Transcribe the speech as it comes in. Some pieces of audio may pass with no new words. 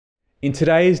In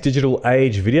today's digital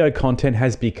age, video content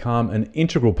has become an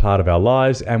integral part of our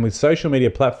lives, and with social media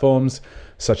platforms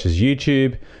such as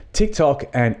YouTube, TikTok,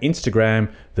 and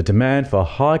Instagram, the demand for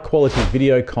high quality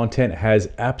video content has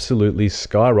absolutely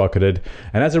skyrocketed,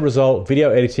 and as a result, video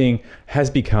editing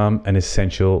has become an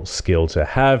essential skill to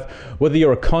have. Whether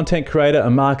you're a content creator, a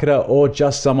marketer, or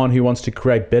just someone who wants to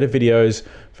create better videos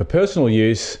for personal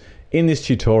use, in this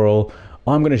tutorial,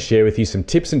 I'm going to share with you some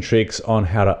tips and tricks on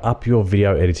how to up your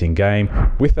video editing game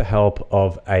with the help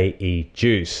of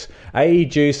AEJuice.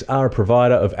 AEJuice are a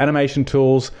provider of animation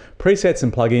tools, presets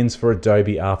and plugins for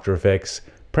Adobe After Effects,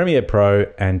 Premiere Pro,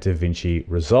 and DaVinci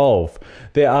Resolve.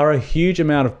 There are a huge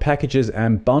amount of packages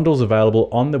and bundles available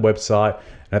on the website,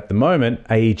 and at the moment,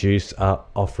 AEJuice are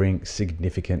offering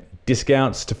significant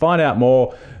discounts. To find out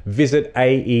more, visit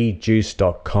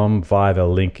aejuice.com via the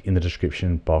link in the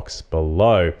description box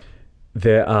below.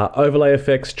 There are overlay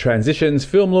effects, transitions,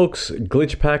 film looks,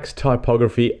 glitch packs,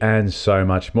 typography, and so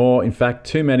much more. In fact,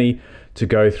 too many to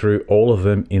go through all of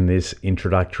them in this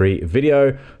introductory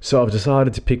video, so I've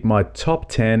decided to pick my top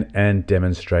 10 and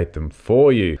demonstrate them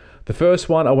for you. The first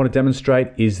one I want to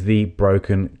demonstrate is the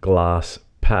broken glass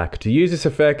pack. To use this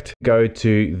effect, go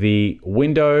to the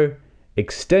Window,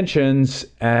 Extensions,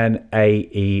 and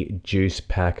AEJuice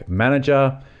Pack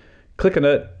Manager. Click on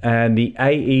it and the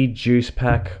AEJuice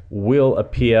pack will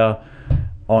appear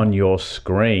on your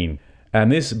screen.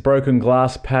 And this broken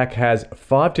glass pack has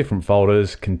 5 different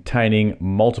folders containing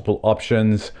multiple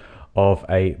options of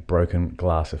a broken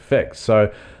glass effect.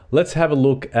 So let's have a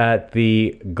look at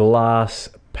the glass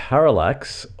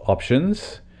parallax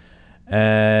options.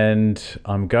 And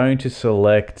I'm going to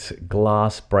select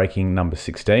glass breaking number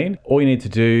 16. All you need to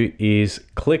do is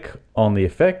click on the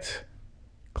effect,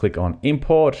 click on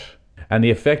import, and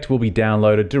the effect will be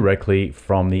downloaded directly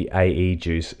from the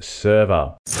AEJuice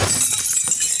server.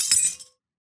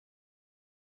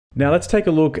 Now let's take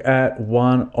a look at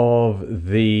one of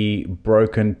the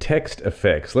broken text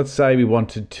effects. Let's say we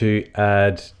wanted to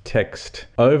add text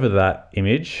over that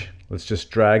image. Let's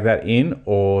just drag that in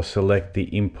or select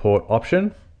the import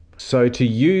option. So to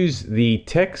use the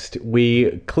text,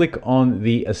 we click on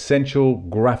the Essential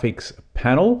Graphics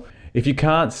panel. If you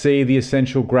can't see the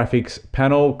Essential Graphics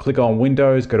panel, click on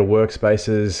Windows, go to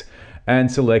Workspaces, and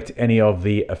select any of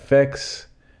the Effects,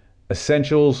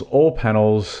 Essentials, All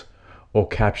Panels, or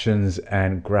Captions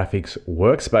and Graphics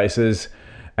workspaces,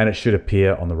 and it should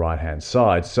appear on the right-hand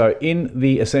side. So in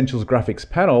the Essentials Graphics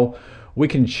panel, we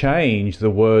can change the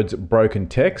words broken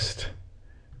text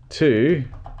to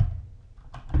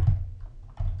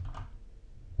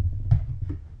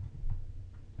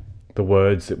the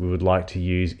words that we would like to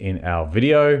use in our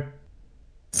video.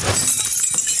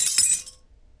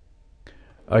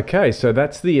 Okay, so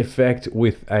that's the effect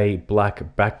with a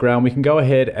black background. We can go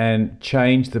ahead and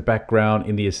change the background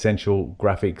in the Essential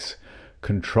Graphics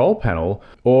control panel,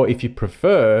 or if you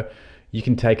prefer, you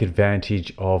can take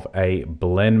advantage of a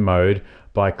blend mode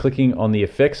by clicking on the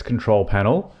effects control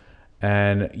panel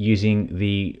and using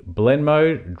the blend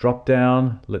mode drop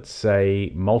down, let's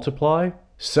say multiply,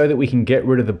 so that we can get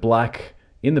rid of the black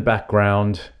in the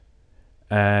background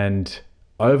and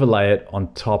overlay it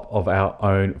on top of our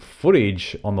own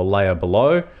footage on the layer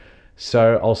below.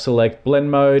 So I'll select blend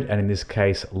mode, and in this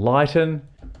case, lighten.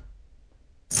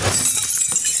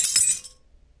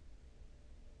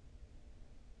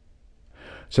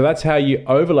 So that's how you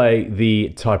overlay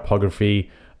the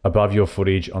typography above your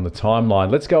footage on the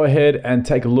timeline. Let's go ahead and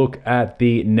take a look at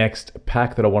the next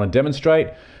pack that I want to demonstrate.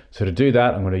 So to do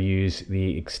that, I'm going to use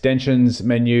the extensions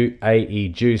menu,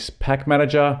 AEJuice Pack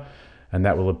Manager, and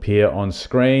that will appear on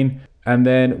screen. And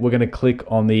then we're going to click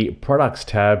on the Products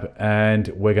tab, and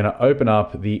we're going to open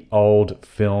up the Old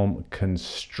Film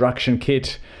Construction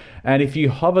Kit. And if you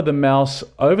hover the mouse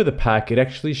over the pack, it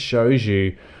actually shows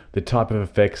you the type of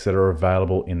effects that are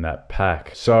available in that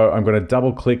pack. So I'm going to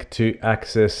double click to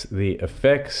access the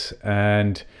effects,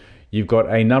 and you've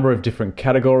got a number of different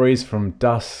categories from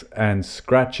dust and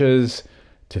scratches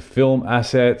to film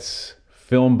assets,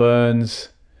 film burns,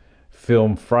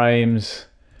 film frames,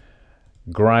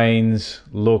 grains,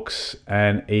 looks,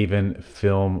 and even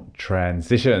film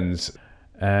transitions.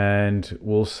 And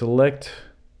we'll select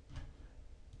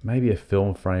maybe a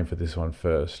film frame for this one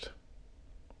first.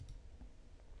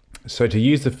 So to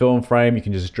use the film frame, you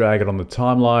can just drag it on the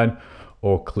timeline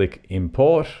or click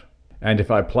import. And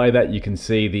if I play that, you can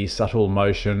see the subtle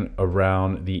motion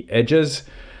around the edges.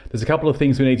 There's a couple of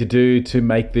things we need to do to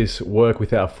make this work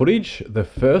with our footage. The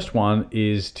first one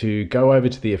is to go over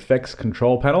to the effects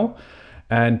control panel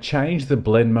and change the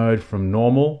blend mode from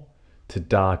normal to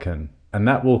darken. And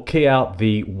that will key out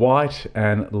the white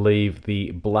and leave the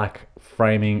black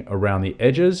framing around the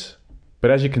edges.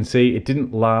 But as you can see, it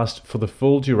didn't last for the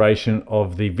full duration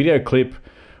of the video clip,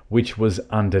 which was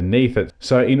underneath it.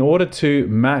 So in order to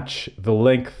match the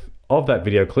length of that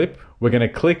video clip, we're going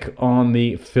to click on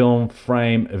the film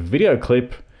frame video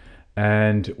clip,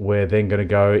 and we're then going to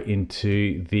go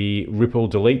into the ripple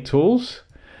delete tools,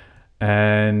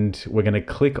 and we're going to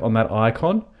click on that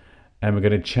icon, and we're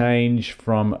going to change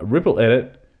from ripple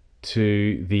edit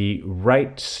to the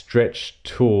rate stretch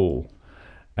tool.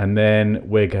 And then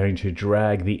we're going to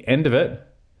drag the end of it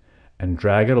and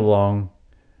drag it along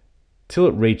till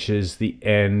it reaches the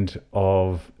end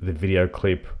of the video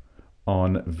clip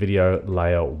on video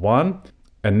layer 1.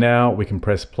 And now we can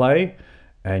press play,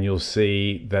 and you'll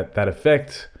see that that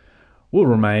effect will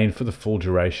remain for the full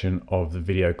duration of the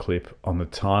video clip on the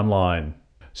timeline.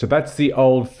 So that's the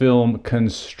old film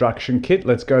construction kit.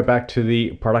 Let's go back to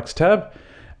the products tab.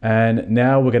 And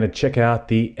now we're going to check out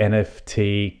the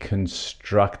NFT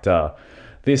Constructor.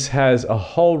 This has a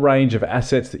whole range of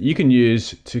assets that you can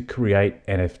use to create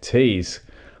NFTs.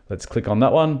 Let's click on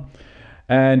that one.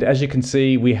 And as you can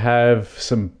see, we have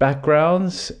some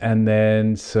backgrounds and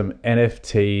then some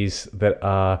NFTs that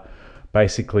are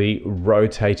basically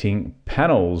rotating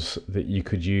panels that you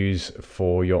could use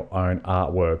for your own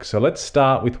artwork. So let's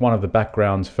start with one of the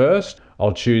backgrounds first.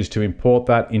 I'll choose to import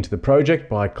that into the project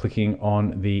by clicking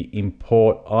on the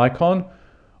import icon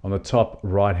on the top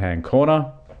right-hand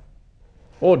corner,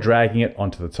 or dragging it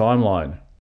onto the timeline.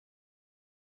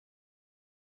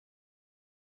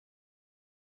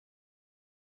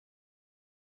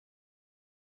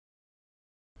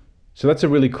 So that's a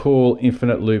really cool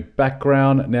infinite loop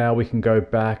background. Now we can go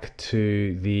back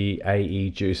to the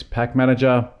AEJuice pack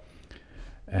manager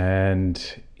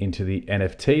and into the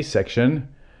NFT section.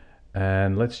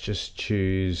 And let's just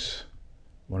choose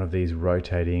one of these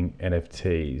rotating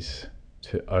NFTs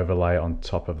to overlay on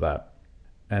top of that.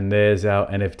 And there's our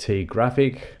NFT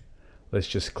graphic. Let's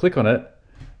just click on it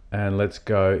and let's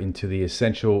go into the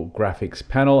essential graphics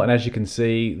panel. And as you can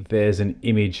see, there's an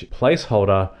image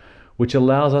placeholder, which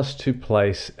allows us to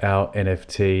place our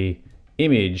NFT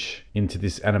image into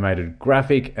this animated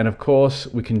graphic. And of course,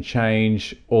 we can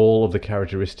change all of the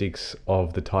characteristics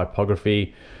of the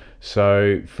typography.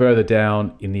 So further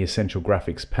down in the essential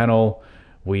graphics panel,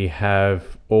 we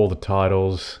have all the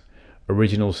titles,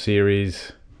 original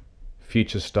series,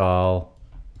 future style.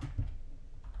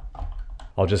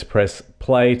 I'll just press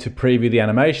play to preview the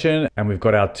animation, and we've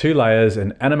got our 2 layers,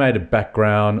 an animated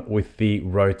background with the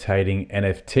rotating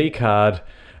NFT card,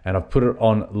 and I've put it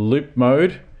on loop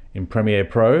mode in Premiere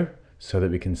Pro so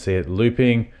that we can see it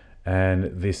looping. And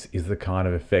this is the kind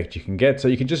of effect you can get. So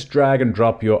you can just drag and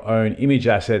drop your own image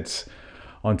assets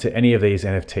onto any of these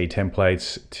NFT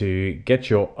templates to get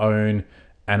your own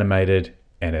animated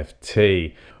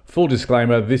NFT. Full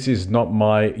disclaimer, this is not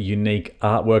my unique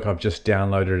artwork. I've just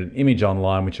downloaded an image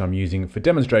online, which I'm using for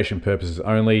demonstration purposes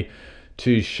only,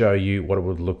 to show you what it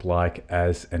would look like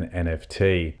as an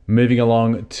NFT. Moving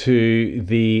along to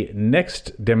the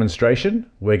next demonstration,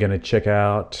 we're going to check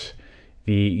out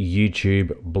the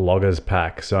YouTube bloggers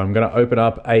pack. So I'm going to open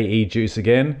up AEJuice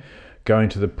again, go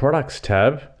into the products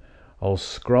tab. I'll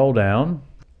scroll down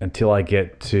until I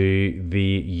get to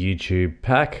the YouTube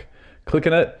pack, click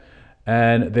on it,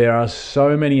 and there are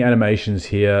so many animations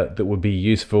here that would be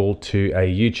useful to a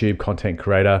YouTube content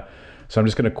creator. So I'm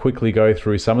just going to quickly go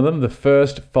through some of them. The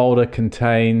first folder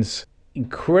contains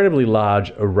incredibly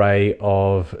large array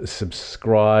of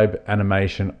subscribe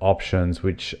animation options,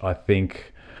 which I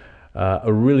think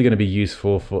are really going to be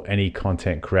useful for any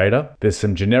content creator. There's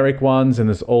some generic ones, and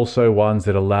there's also ones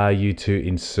that allow you to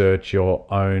insert your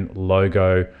own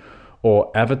logo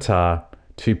or avatar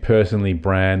to personally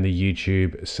brand the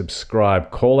YouTube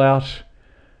subscribe call out.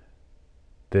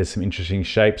 There's some interesting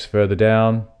shapes further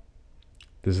down.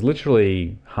 There's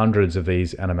literally hundreds of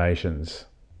these animations.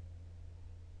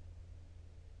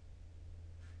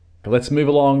 Let's move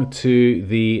along to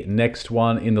the next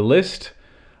one in the list.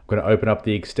 I'm going to open up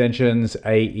the extensions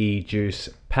AEJuice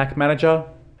Pack Manager,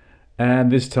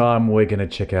 and this time we're going to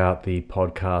check out the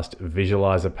podcast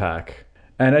visualizer pack.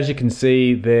 And as you can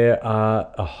see, there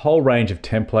are a whole range of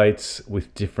templates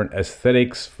with different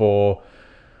aesthetics for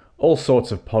all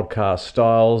sorts of podcast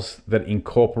styles that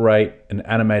incorporate an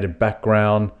animated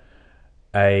background,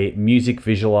 a music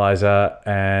visualizer,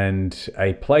 and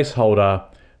a placeholder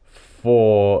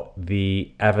for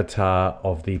the avatar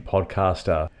of the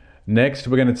podcaster. Next,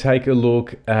 we're going to take a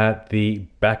look at the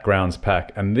backgrounds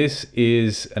pack, and this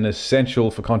is an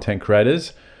essential for content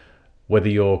creators, whether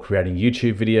you're creating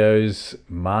YouTube videos,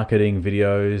 marketing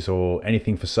videos, or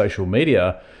anything for social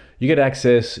media. You get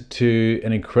access to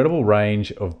an incredible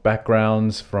range of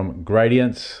backgrounds, from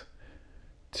gradients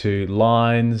to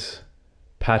lines,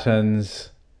 patterns,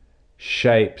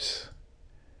 shapes,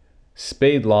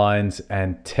 speed lines,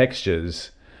 and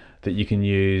textures that you can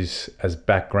use as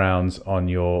backgrounds on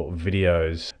your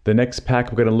videos. The next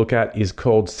pack we're going to look at is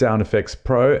called Sound Effects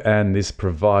Pro, and this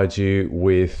provides you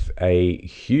with a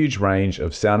huge range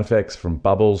of sound effects, from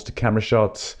bubbles to camera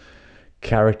shots,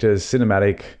 characters,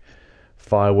 cinematic,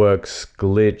 fireworks,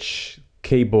 glitch,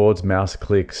 keyboards, mouse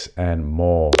clicks, and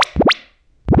more.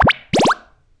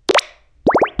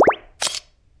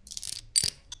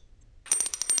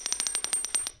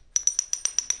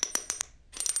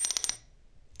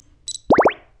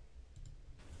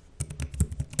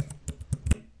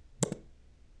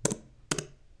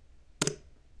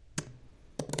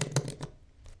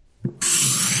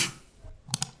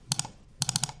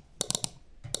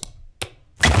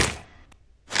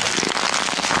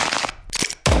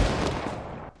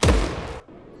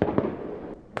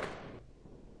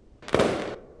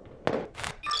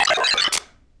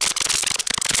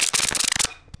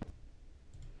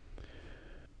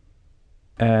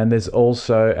 And there's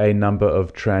also a number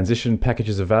of transition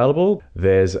packages available.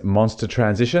 There's Monster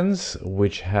Transitions,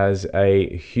 which has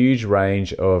a huge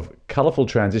range of colorful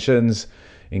transitions,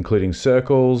 including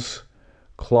circles,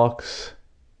 clocks,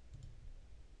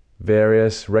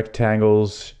 various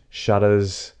rectangles,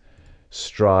 shutters,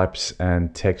 stripes,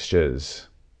 and textures.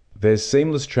 There's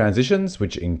Seamless Transitions,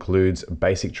 which includes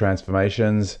basic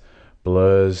transformations,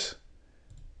 blurs,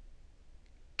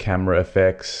 camera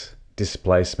effects,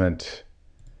 displacement,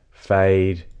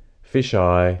 fade,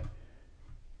 fisheye,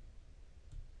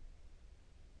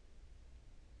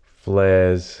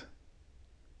 flares,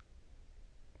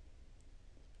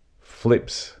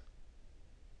 flips,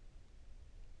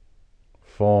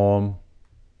 form,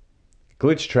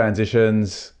 glitch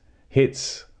transitions,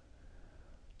 hits,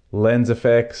 lens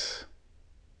effects,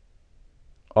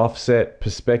 offset,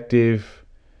 perspective,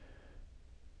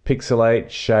 pixelate,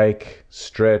 shake,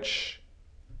 stretch,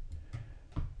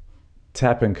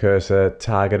 tap and cursor,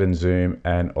 target and zoom,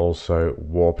 and also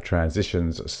warp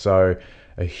transitions. So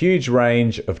a huge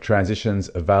range of transitions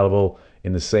available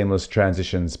in the Seamless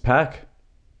Transitions pack.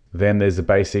 Then there's the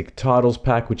basic titles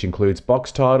pack, which includes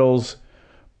box titles,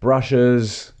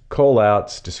 brushes,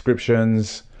 callouts,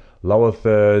 descriptions, lower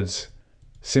thirds,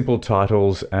 simple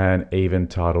titles, and even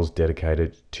titles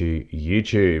dedicated to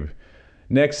YouTube.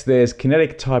 Next, there's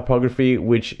Kinetic Typography,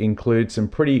 which includes some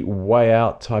pretty way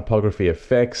out typography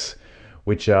effects,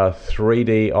 which are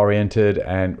 3D oriented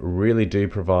and really do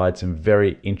provide some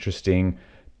very interesting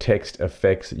text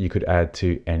effects that you could add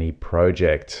to any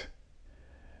project.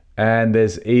 And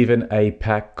there's even a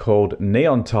pack called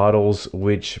Neon Titles,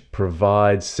 which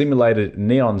provides simulated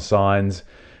neon signs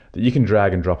that you can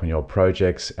drag and drop in your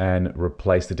projects and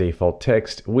replace the default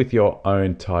text with your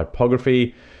own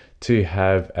typography to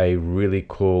have a really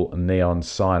cool neon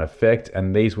sign effect.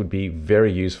 And these would be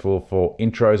very useful for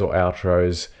intros or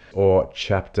outros or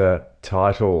chapter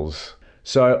titles.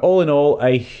 So all in all,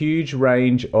 a huge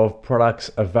range of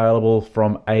products available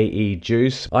from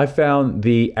AEJuice. I found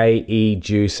the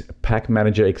AEJuice Pack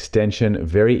Manager extension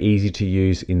very easy to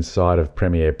use inside of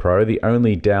Premiere Pro. The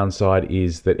only downside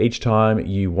is that each time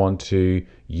you want to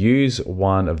use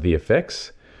one of the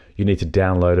effects, you need to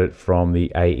download it from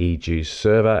the AEJuice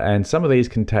server, and some of these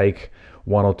can take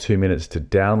 1 or 2 minutes to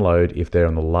download if they're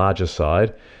on the larger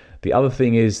side. The other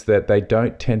thing is that they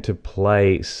don't tend to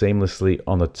play seamlessly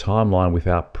on the timeline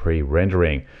without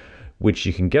pre-rendering, which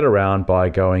you can get around by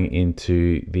going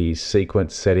into the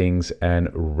sequence settings and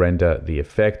render the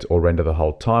effect or render the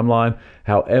whole timeline.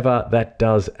 However, that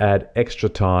does add extra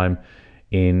time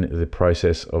in the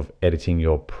process of editing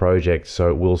your project,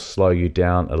 so it will slow you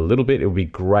down a little bit. It would be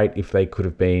great if they could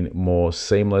have been more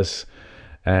seamless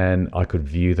and I could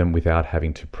view them without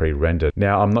having to pre-render.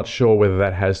 Now, I'm not sure whether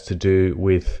that has to do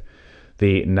with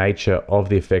the nature of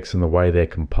the effects and the way they're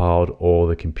compiled, or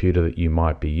the computer that you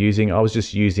might be using. I was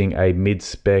just using a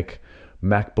mid-spec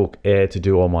MacBook Air to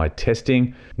do all my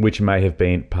testing, which may have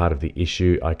been part of the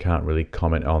issue. I can't really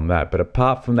comment on that. But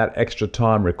apart from that extra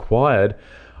time required,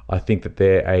 I think that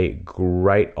they're a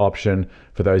great option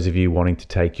for those of you wanting to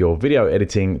take your video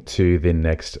editing to the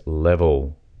next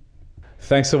level.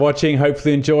 Thanks for watching.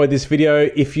 Hopefully you enjoyed this video.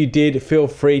 If you did, feel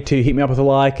free to hit me up with a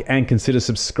like and consider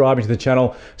subscribing to the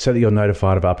channel so that you're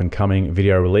notified of up and coming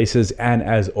video releases. And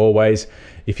as always,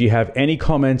 if you have any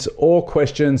comments or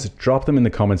questions, drop them in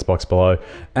the comments box below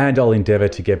and I'll endeavor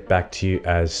to get back to you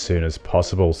as soon as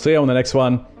possible. See you on the next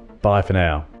one. Bye for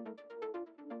now.